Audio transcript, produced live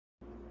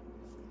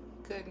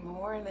Good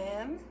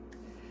morning.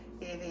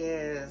 It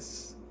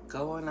is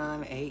going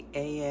on 8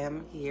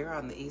 a.m. here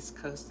on the East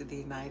Coast of the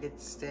United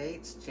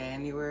States,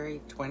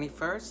 January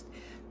 21st,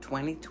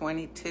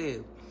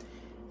 2022.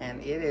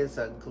 And it is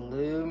a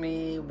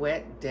gloomy,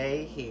 wet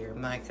day here.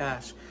 My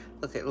gosh,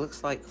 look, it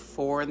looks like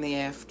 4 in the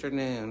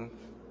afternoon.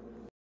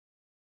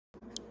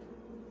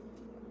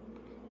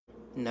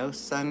 No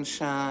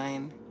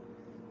sunshine,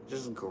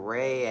 just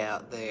gray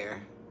out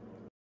there.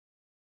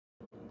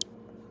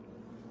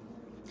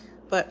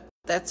 But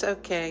that's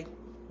okay.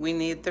 We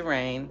need the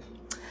rain.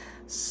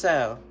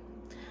 So,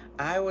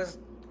 I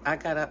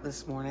got up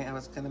this morning. I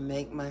was going to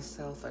make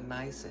myself a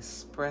nice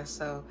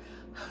espresso.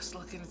 I was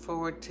looking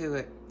forward to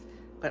it,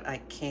 but I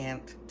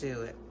can't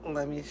do it.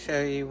 Let me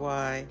show you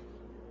why.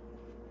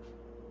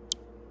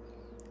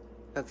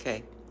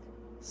 Okay.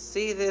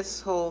 See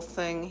this whole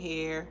thing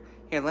here?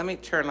 Here, let me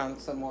turn on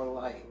some more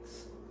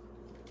lights.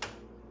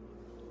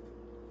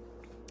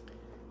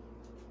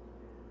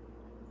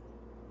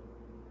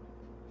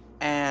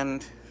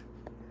 And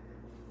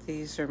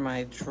these are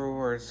my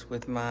drawers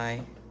with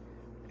my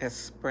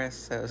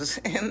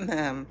espressos in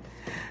them.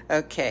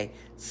 Okay,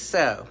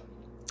 so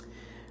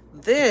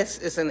this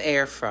is an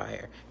air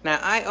fryer. Now,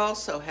 I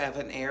also have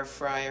an air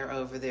fryer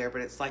over there, but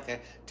it's like a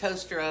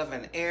toaster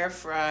oven, air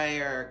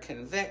fryer,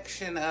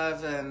 convection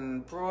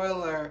oven,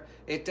 broiler.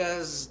 It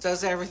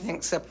does everything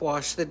except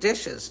wash the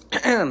dishes.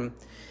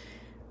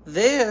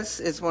 This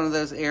is one of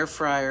those air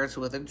fryers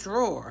with a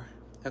drawer.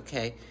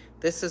 Okay,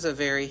 this is a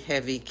very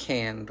heavy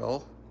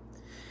candle.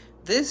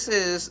 This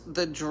is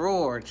the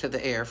drawer to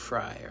the air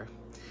fryer.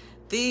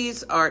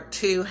 These are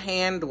 2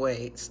 hand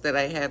weights that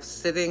I have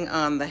sitting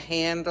on the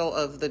handle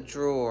of the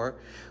drawer,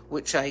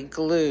 which I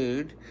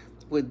glued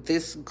with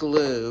this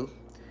glue,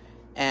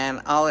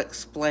 and I'll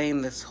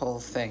explain this whole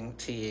thing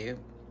to you.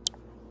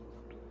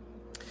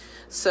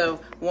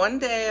 So one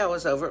day I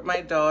was over at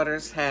my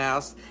daughter's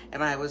house,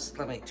 and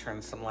let me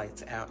turn some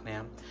lights out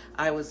now.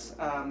 I was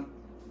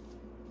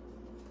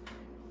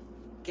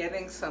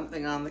getting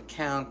something on the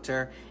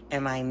counter,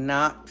 and I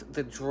knocked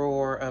the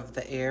drawer of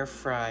the air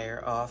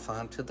fryer off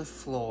onto the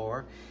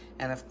floor,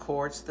 and of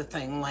course the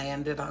thing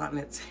landed on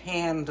its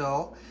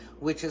handle,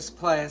 which is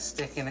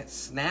plastic, and it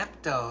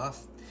snapped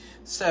off.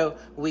 So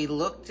we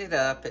looked it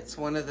up. It's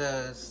one of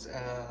those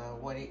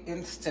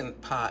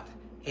Instant Pot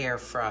air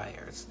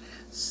fryers.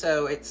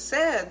 So it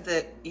said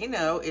that,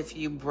 if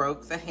you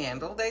broke the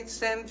handle, they'd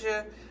send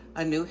you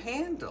a new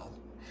handle.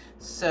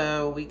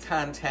 So we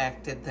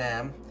contacted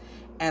them.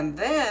 And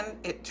then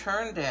it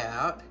turned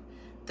out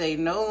they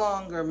no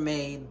longer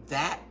made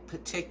that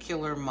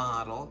particular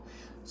model,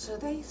 so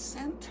they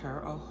sent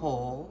her a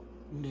whole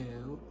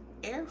new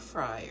air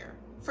fryer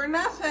for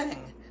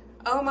nothing.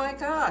 Oh my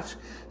gosh.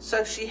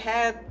 So she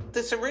had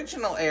this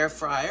original air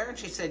fryer, and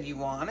she said, "You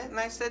want it?" And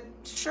I said,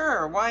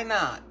 "Sure, why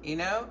not?"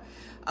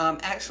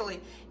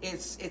 Actually,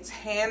 it's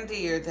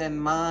handier than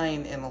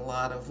mine in a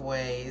lot of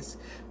ways,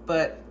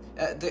 but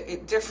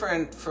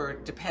different for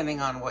depending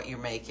on what you're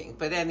making.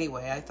 But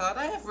anyway, I thought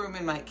I have room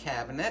in my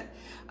cabinet,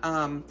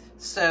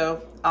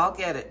 so I'll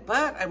get it.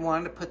 But I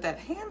wanted to put that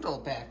handle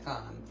back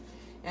on.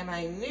 And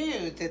I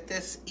knew that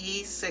this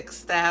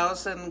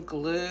E6000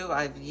 glue,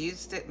 I've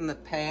used it in the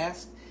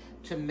past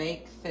to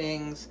make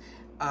things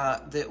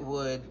that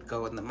would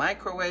go in the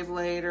microwave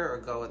later or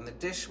go in the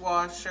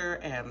dishwasher,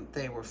 and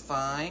they were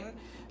fine.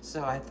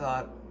 So I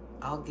thought,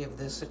 I'll give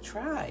this a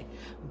try.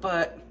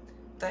 But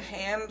the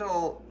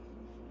handle,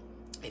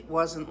 it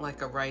wasn't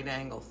like a right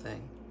angle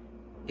thing.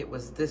 It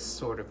was this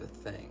sort of a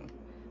thing.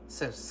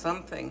 So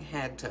something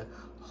had to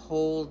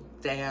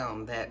hold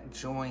down that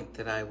joint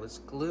that I was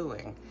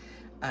gluing.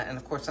 And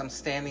of course, I'm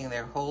standing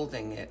there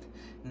holding it,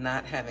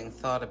 not having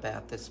thought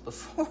about this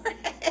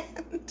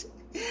beforehand.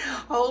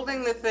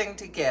 Holding the thing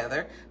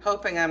together,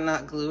 hoping I'm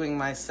not gluing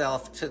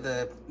myself to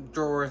the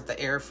drawer of the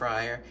air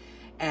fryer.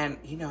 And,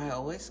 I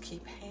always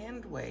keep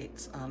hand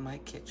weights on my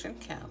kitchen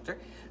counter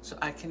so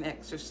I can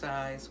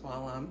exercise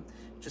while I'm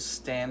just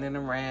standing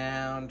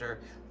around, or,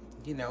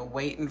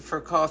 waiting for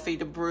coffee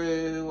to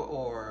brew,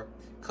 or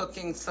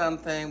cooking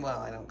something. Well,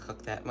 I don't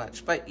cook that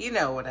much, but you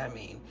know what I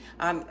mean.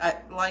 I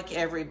like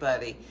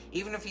everybody,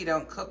 even if you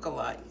don't cook a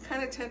lot, you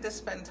kind of tend to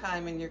spend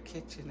time in your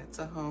kitchen. It's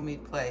a homey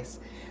place.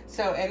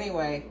 So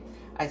anyway,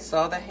 I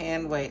saw the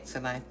hand weights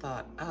and I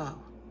thought, oh,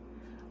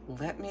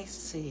 let me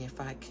see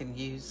if I can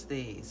use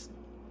these.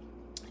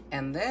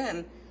 And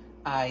then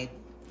I,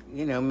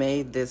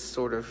 made this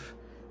sort of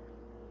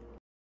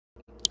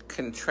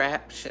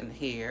contraption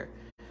here,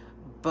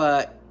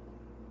 but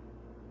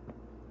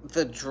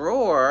the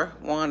drawer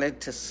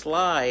wanted to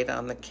slide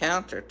on the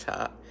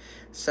countertop.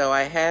 So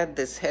I had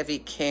this heavy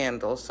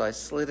candle, so I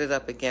slid it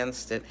up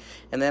against it,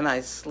 and then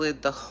I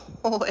slid the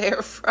whole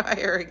air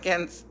fryer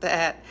against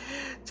that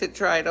to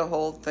try to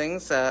hold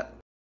things up.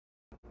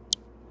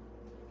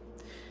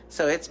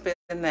 So it's been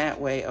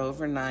that way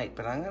overnight,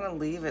 but I'm going to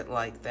leave it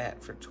like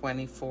that for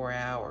 24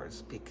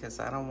 hours because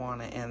I don't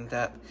want to end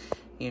up,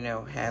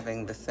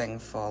 having the thing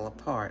fall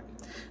apart.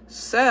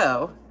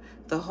 So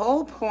the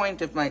whole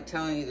point of my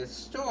telling you this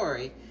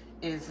story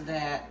is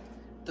that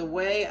the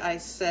way I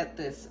set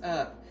this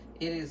up,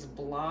 it is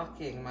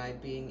blocking my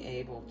being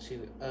able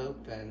to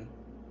open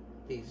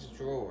these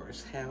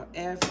drawers.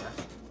 However,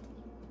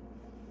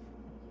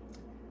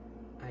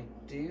 I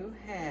do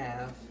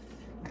have,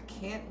 I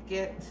can't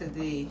get to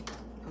the,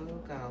 oh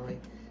golly,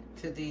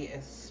 to the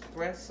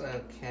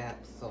espresso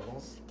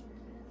capsules,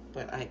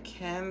 but I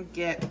can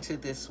get to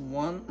this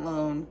one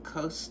lone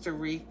Costa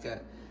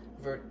Rica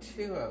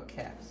Vertuo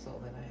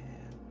capsule that I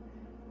have.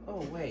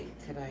 Oh wait,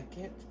 could I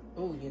get,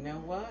 oh, you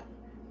know what?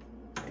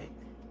 Wait.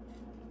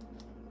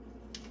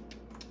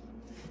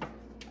 Oh,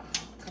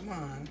 come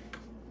on.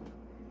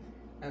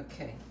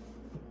 Okay.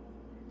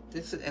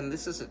 This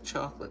is a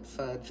chocolate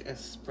fudge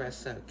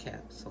espresso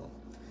capsule.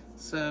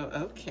 So,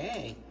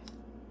 okay.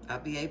 I'll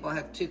be able to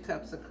have 2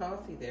 cups of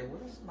coffee there.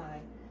 Where's my,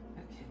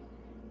 okay.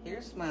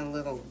 Here's my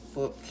little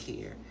book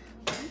here.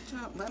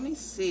 Let me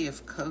see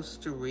if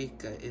Costa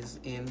Rica is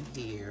in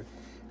here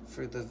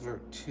for the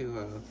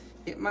Vertuo.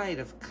 It might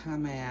have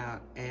come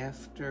out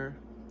after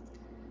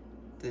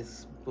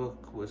this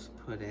book was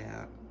put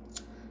out.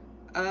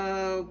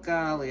 Oh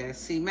golly, I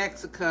see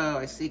Mexico,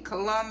 I see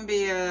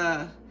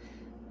Colombia.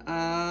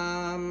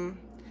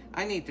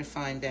 I need to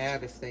find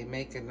out if they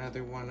make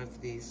another one of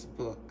these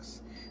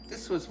books.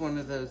 This was one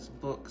of those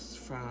books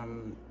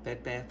from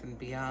Bed Bath &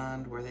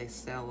 Beyond where they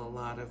sell a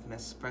lot of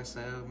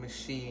Nespresso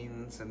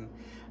machines and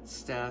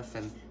stuff,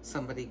 and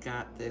somebody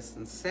got this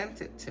and sent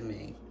it to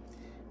me.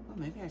 Well,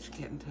 maybe I should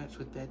get in touch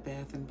with Bed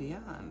Bath &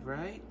 Beyond,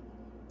 right?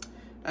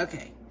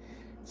 Okay,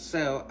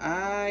 so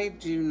I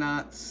do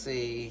not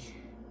see,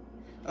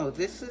 oh,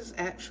 this is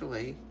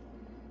actually,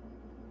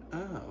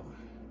 oh,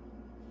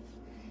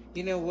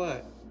 you know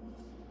what?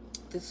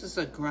 This is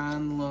a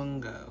Gran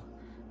Lungo.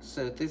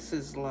 So this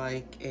is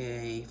like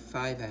a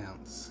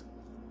 5-ounce,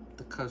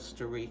 the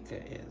Costa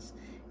Rica is.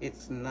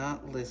 It's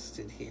not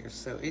listed here,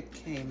 so it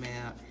came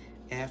out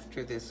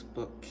after this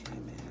book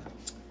came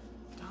out.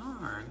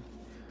 Darn.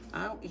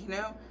 You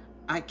know,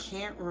 I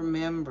can't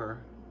remember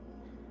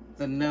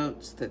the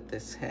notes that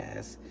this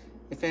has.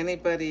 If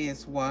anybody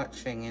is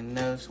watching and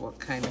knows what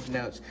kind of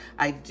notes.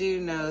 I do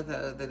know,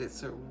 though, that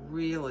it's a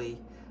really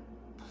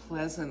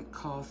pleasant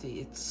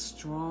coffee. It's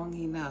strong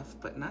enough,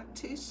 but not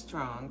too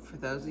strong for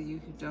those of you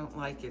who don't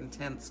like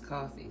intense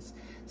coffees.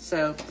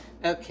 So,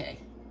 okay,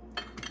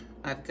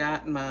 I've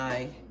got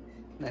my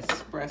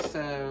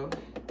Nespresso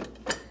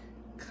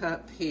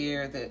cup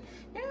here that,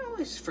 I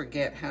always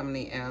forget how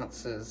many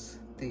ounces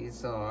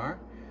these are.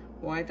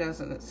 Why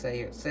doesn't it say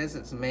here? It says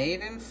it's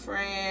made in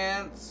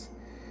France.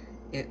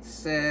 It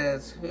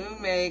says who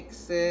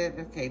makes it.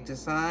 Okay,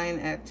 Design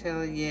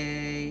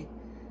Atelier.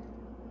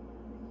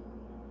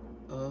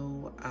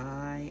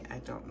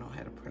 I don't know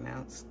how to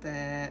pronounce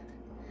that.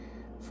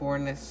 For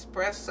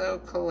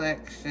Nespresso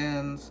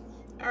collections.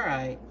 All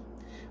right.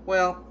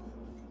 Well,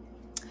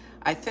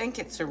 I think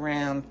it's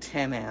around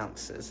 10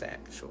 ounces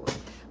actually.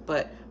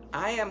 But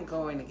I am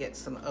going to get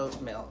some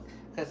oat milk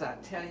because I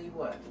tell you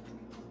what,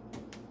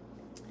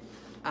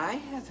 I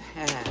have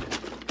had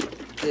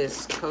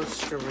this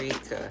Costa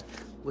Rica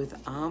with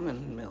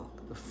almond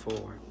milk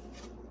before.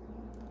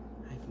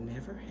 I've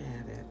never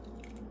had it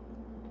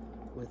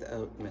with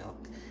oat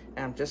milk.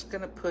 And I'm just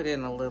gonna put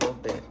in a little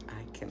bit.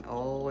 I can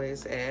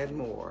always add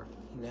more,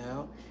 you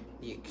know?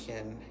 You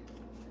can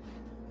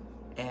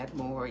add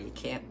more, you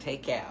can't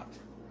take out.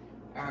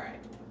 All right,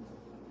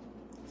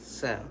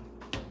 so,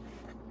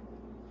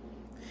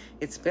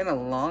 it's been a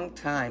long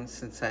time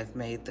since I've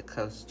made the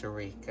Costa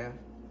Rica.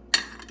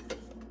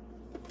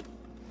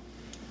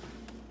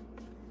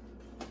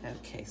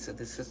 Okay, so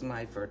this is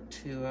my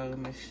Vertuo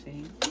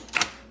machine.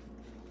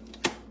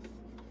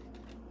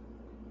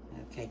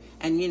 Okay,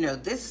 and you know,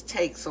 this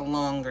takes a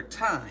longer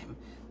time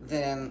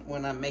than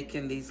when I'm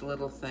making these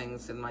little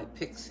things in my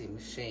Pixie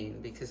machine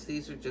because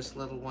these are just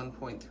little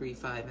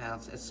 1.35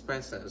 ounce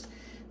espressos.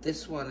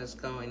 This one is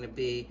going to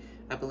be,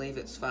 I believe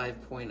it's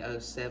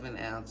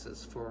 5.07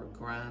 ounces for a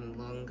Gran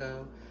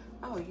Lungo.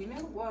 Oh, you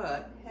know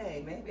what?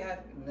 Hey, maybe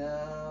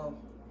no,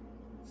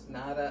 it's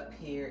not up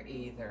here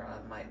either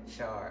on my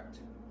chart.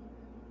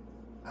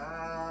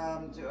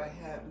 Do I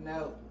have,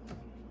 no.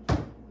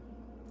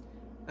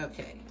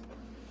 Okay,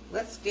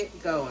 let's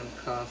get going,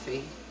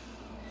 coffee.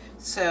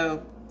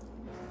 So,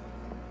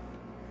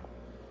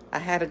 I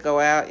had to go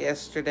out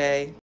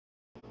yesterday.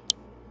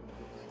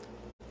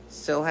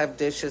 Still have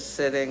dishes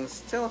sitting,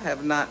 still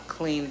have not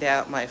cleaned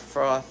out my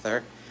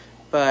frother,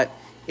 but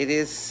it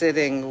is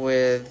sitting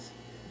with,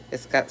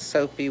 it's got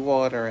soapy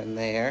water in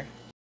there.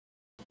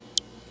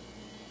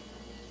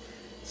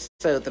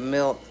 So the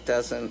milk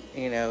doesn't,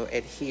 you know,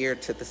 adhere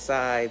to the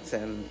sides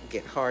and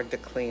get hard to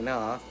clean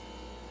off.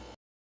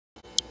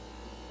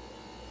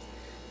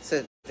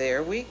 So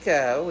there we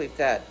go. We've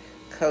got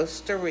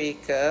Costa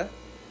Rica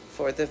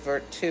for the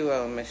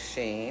Vertuo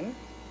machine.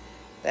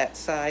 That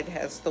side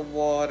has the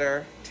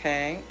water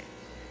tank.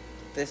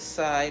 This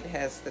side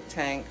has the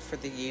tank for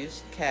the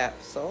used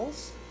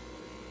capsules.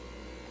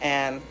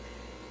 And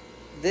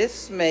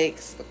this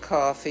makes the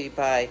coffee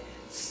by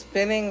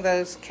spinning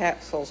those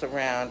capsules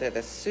around at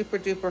a super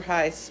duper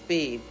high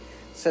speed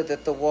so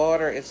that the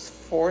water is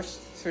forced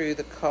through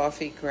the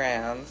coffee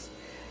grounds.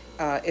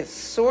 It's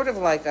sort of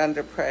like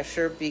under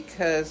pressure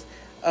because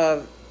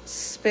of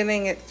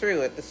spinning it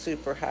through at the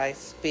super high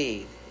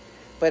speed.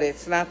 But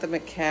it's not the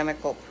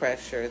mechanical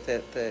pressure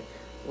that the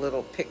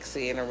little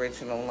Pixie and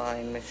Original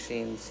Line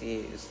machines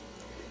use.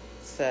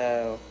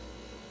 So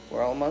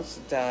we're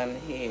almost done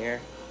here.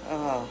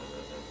 Oh,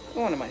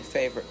 one of my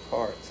favorite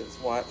parts is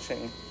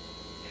watching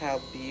how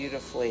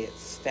beautifully it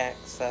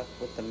stacks up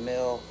with the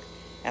milk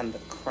and the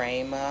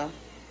crema.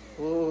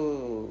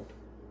 Ooh.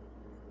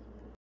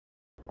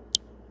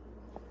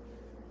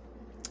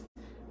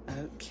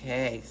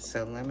 Okay,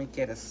 so let me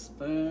get a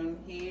spoon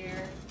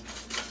here.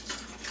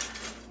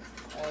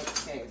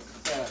 Okay,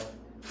 so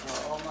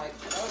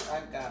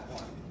I've got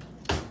one.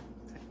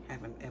 I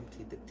haven't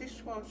emptied the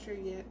dishwasher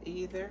yet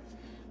either.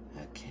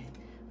 Okay,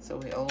 so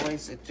we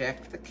always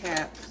eject the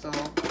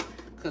capsule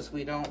because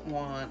we don't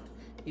want,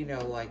 you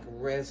know, like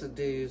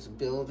residues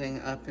building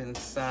up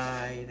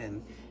inside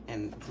and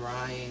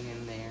drying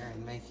in there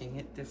and making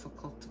it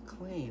difficult to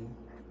clean.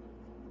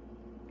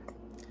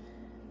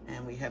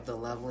 And we have the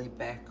lovely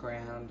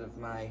background of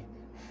my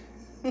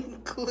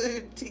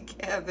glued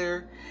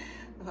together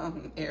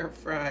air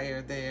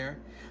fryer there.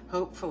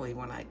 Hopefully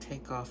when I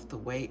take off the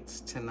weights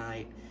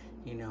tonight,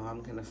 you know,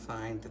 I'm gonna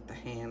find that the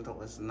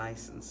handle is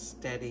nice and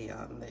steady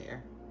on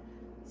there.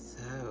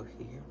 So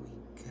here we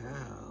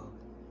go.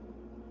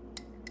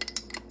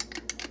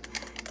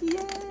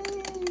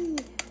 Yay!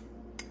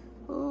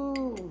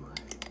 Ooh.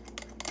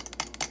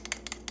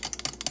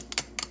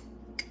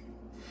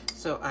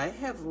 So I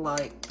have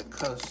liked the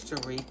Costa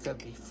Rica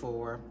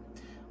before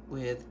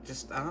with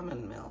just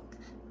almond milk.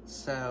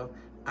 So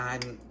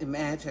I'm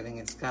imagining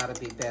it's gotta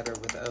be better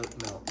with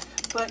oat milk.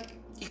 But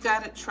you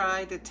gotta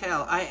try to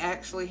tell. I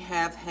actually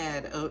have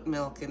had oat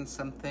milk in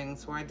some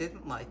things where I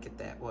didn't like it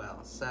that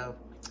well. So,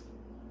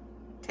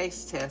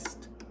 taste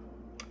test.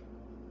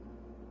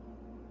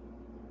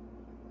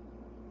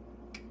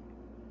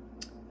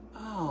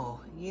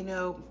 Oh, you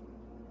know,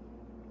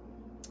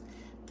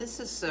 this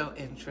is so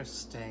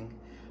interesting.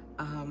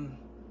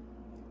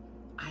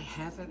 I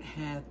haven't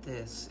had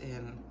this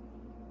in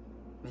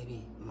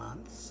maybe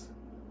months,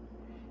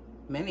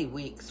 many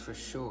weeks for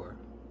sure,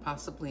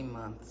 possibly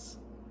months.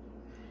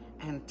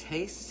 And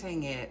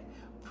tasting it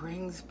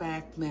brings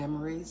back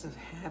memories of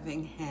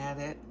having had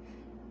it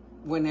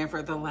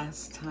whenever the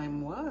last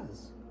time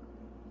was.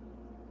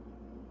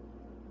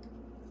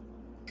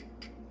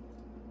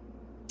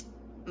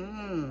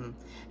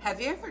 Have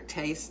you ever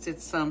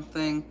tasted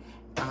something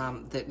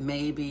that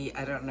maybe,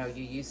 I don't know,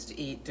 you used to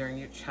eat during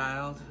your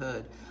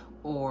childhood,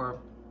 or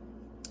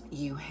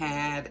you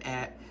had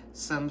at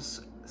some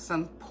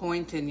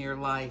point in your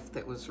life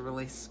that was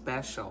really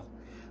special?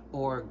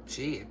 Or,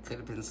 gee, it could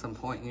have been some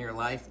point in your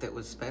life that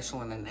was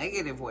special in a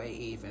negative way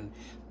even.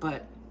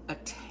 But a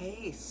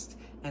taste,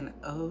 an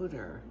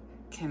odor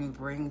can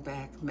bring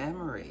back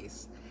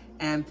memories.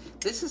 And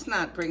this is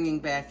not bringing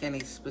back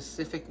any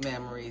specific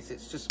memories.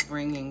 It's just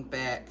bringing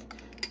back,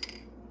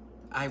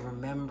 I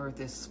remember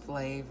this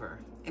flavor.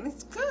 And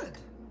it's good.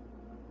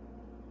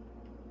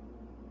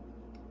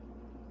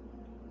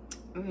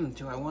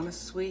 Do I want to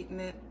sweeten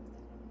it?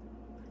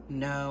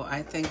 No,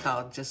 I think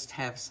I'll just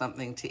have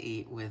something to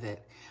eat with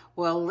it.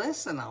 Well,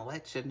 listen, I'll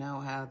let you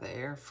know how the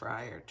air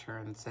fryer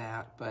turns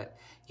out. But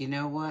you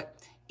know what?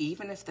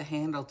 Even if the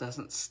handle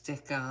doesn't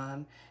stick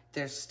on,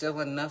 there's still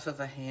enough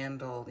of a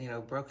handle, you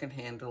know, broken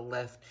handle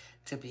left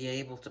to be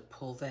able to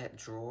pull that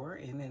drawer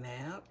in and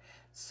out.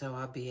 So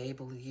I'll be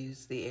able to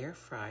use the air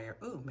fryer.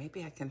 Ooh,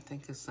 maybe I can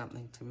think of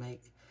something to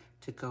make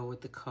to go with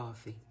the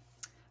coffee.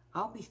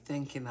 I'll be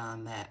thinking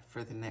on that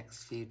for the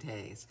next few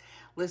days.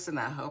 Listen,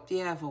 I hope you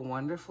have a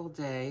wonderful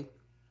day.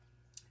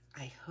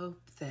 I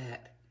hope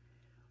that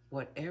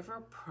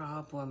whatever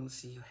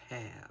problems you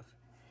have,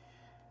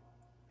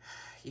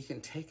 you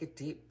can take a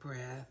deep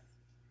breath,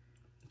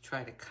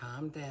 try to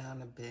calm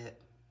down a bit,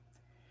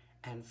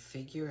 and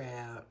figure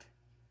out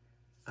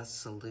a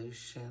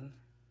solution,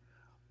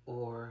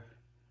 or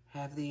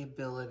have the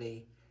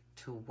ability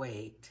to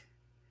wait,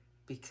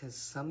 because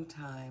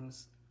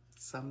sometimes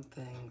some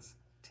things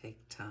take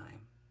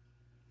time.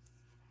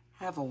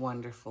 Have a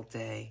wonderful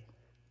day.